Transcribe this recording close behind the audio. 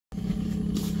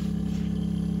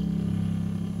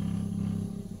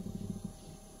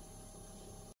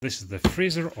This is the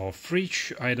freezer or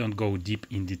fridge. I don't go deep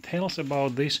in details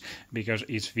about this because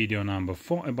it's video number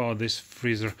 4 about this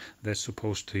freezer that's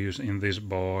supposed to use in this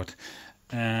board.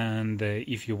 And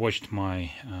if you watched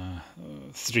my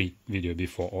 3 video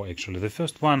before, or actually the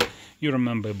first one, you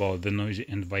remember about the noisy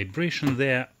and vibration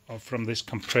there from this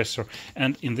compressor.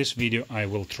 And in this video I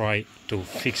will try to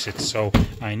fix it. So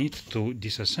I need to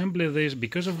disassemble this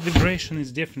because of vibration. It's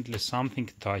definitely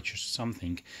something touches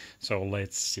something. So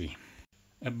let's see.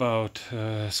 About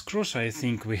screws, I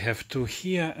think we have 2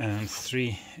 here and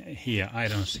 3 here. I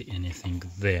don't see anything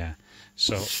there.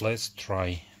 So let's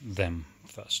try them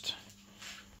first.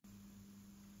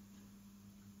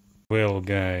 Well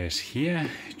guys, here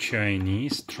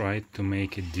Chinese tried to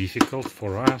make it difficult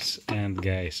for us, and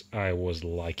guys, I was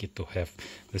lucky to have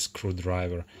the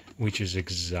screwdriver which is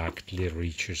exactly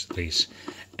reaches this.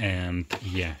 And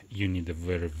yeah, you need a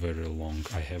very long.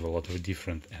 I have a lot of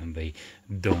different and they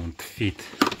don't fit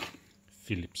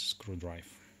Phillips screwdriver.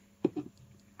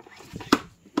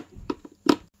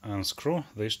 Unscrew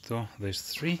these 2, these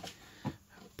 3,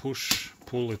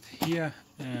 pull it here,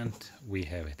 and we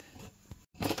have it.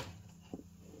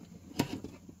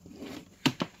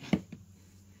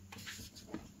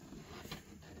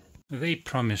 They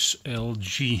promise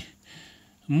LG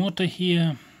motor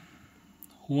here,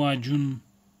 Huajun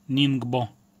Ningbo.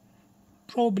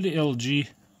 Probably LG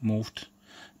moved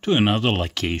to another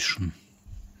location.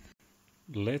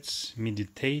 Let's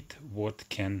meditate what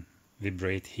can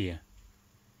vibrate here.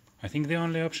 I think the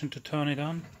only option to turn it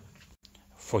on.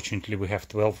 Fortunately we have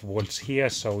 12 volts here,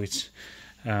 so it's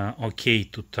okay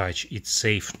to touch, it's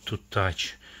safe to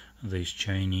touch this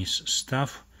Chinese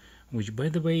stuff, which by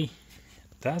the way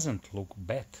doesn't look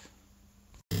bad.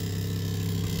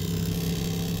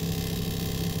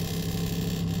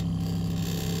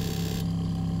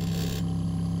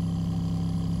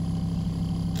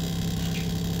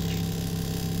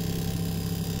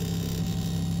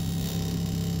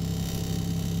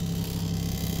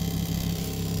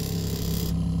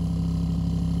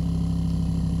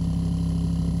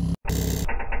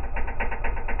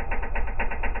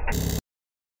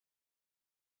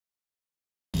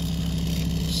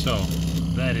 So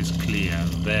that is clear,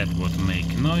 that would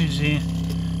make noisy,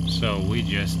 so we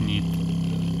just need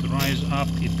to rise up.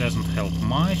 It doesn't help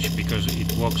much because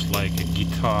it works like a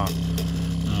guitar,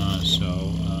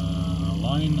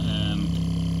 line, and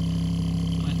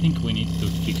I think we need to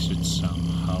fix it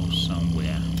somehow,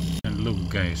 somewhere. And look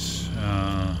guys,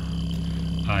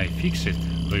 I fix it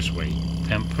this way,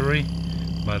 temporary,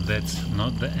 but that's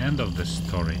not the end of the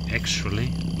story.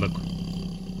 Actually, look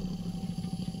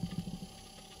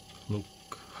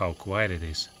how quiet it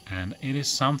is, and it is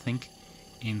something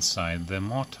inside the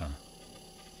motor.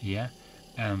 Yeah,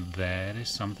 and that is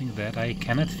something that I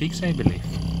cannot fix, I believe.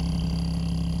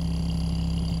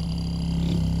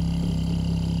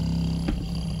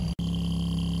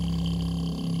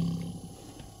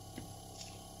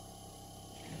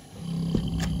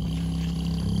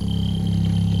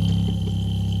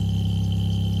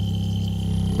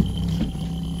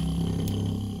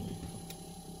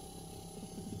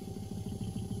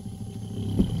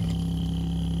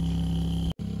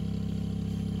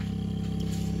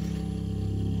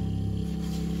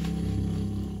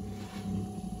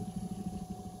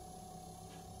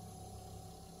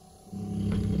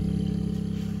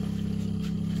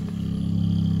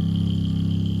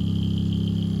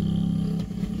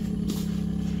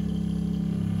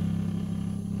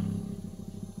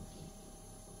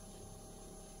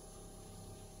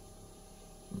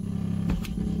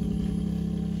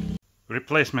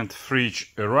 Replacement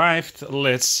fridge arrived.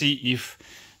 Let's see if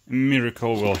a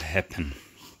miracle will happen.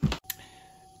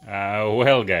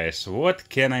 Well guys, what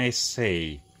can I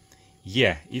say?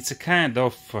 Yeah, it's a kind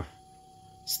of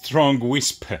strong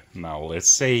whisper now, let's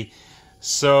say.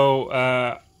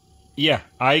 So yeah,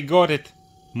 I got it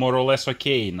more or less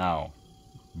okay now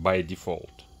by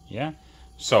default. Yeah,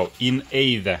 so in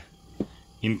either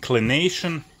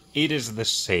inclination it is the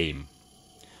same.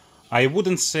 I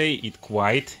wouldn't say it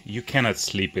quite. You cannot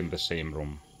sleep in the same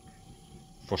room,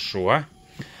 for sure.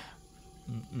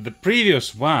 The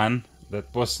previous one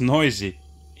that was noisy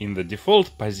in the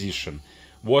default position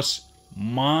was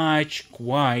much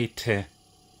quieter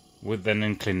with an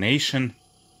inclination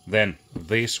than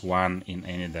this one in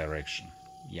any direction.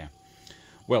 Yeah.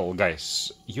 Well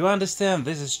guys, you understand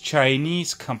this is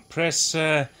Chinese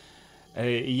compressor,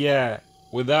 yeah,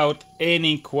 without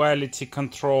any quality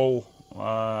control.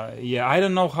 Yeah, I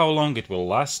don't know how long it will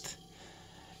last.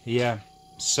 Yeah,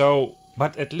 so,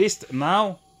 but at least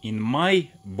now in my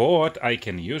board I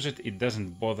can use it. It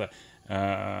doesn't bother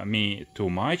me too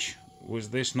much.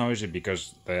 with this noisy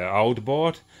because the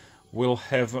outboard will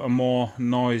have a more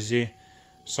noisy.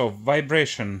 So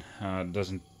vibration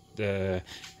doesn't. There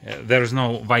is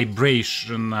no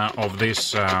vibration of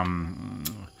this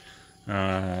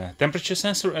temperature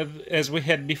sensor as we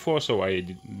had before, so I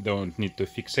don't need to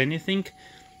fix anything.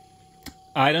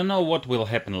 I don't know what will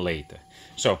happen later.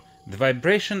 So the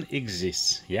vibration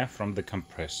exists, yeah, from the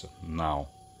compressor now.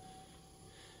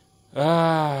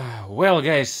 Well,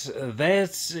 guys,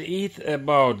 that's it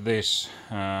about this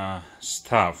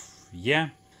stuff. Yeah,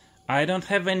 I don't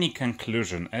have any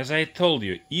conclusion. As I told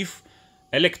you, if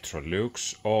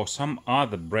Electrolux or some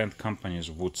other brand companies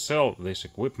would sell this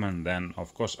equipment, then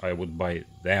of course I would buy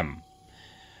them.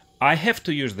 I have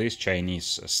to use this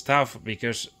Chinese stuff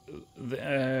because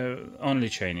only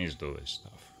Chinese do this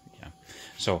stuff. Yeah.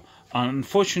 So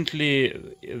unfortunately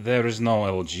there is no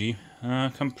LG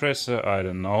compressor. I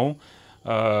don't know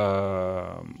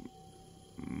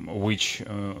which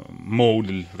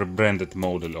model, rebranded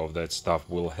model of that stuff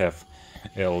will have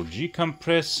LG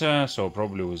compressor, so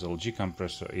probably with LG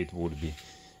compressor it would be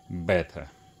better.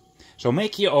 So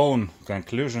make your own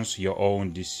conclusions, your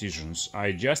own decisions.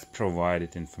 I just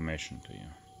provided information to you.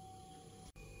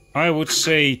 I would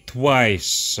say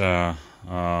twice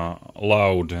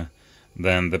louder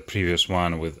than the previous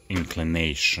one with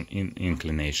inclination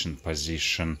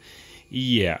position.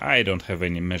 Yeah, I don't have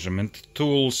any measurement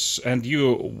tools, and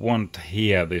you won't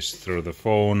hear this through the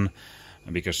phone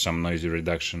because some noise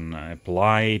reduction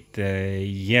applied.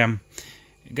 Yeah,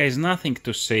 guys, nothing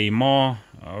to say more.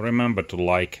 Remember to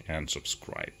like and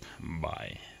subscribe.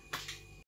 Bye.